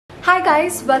Hi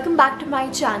guys, welcome back to my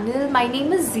channel. My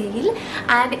name is Zeal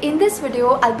and in this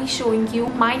video I'll be showing you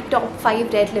my top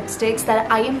 5 red lipsticks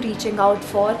that I am reaching out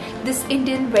for this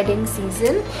Indian wedding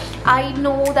season. I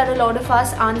know that a lot of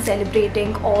us aren't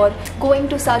celebrating or going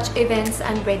to such events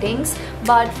and weddings,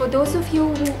 but for those of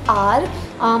you who are,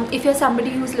 if you're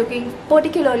somebody who's looking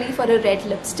particularly for a red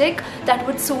lipstick that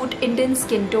would suit Indian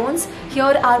skin tones,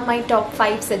 here are my top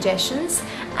 5 suggestions.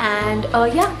 And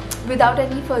yeah, without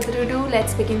any further ado,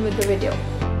 let's begin with the video.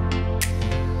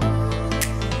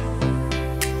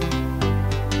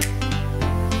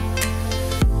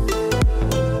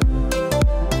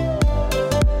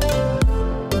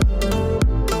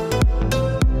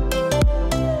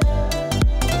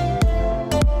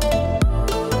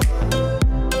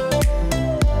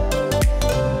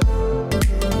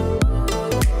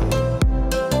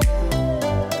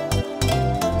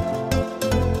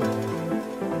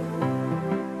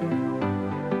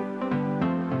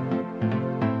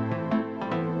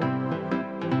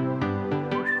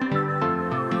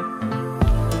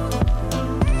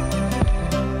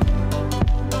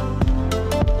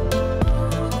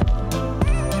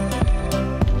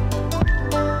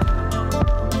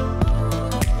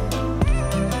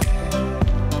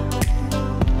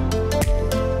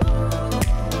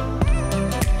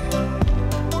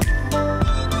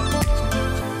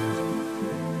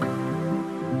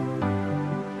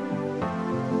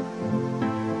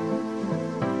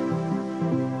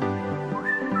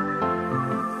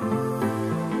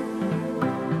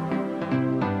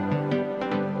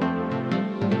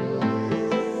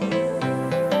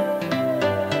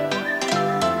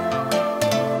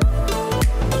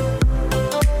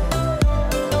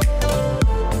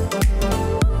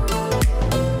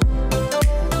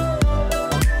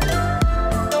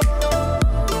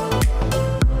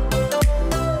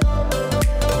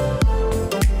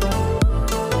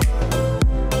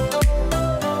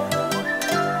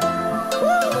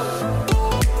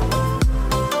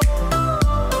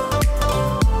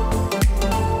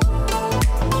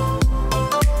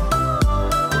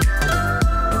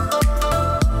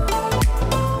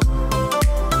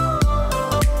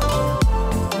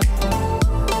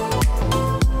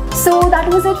 So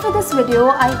that was it for this video.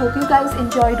 I hope you guys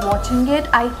enjoyed watching it.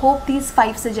 I hope these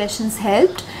 5 suggestions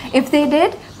helped. If they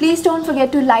did, please don't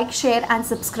forget to like, share and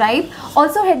subscribe.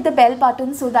 Also hit the bell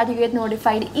button so that you get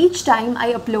notified each time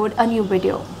I upload a new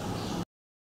video.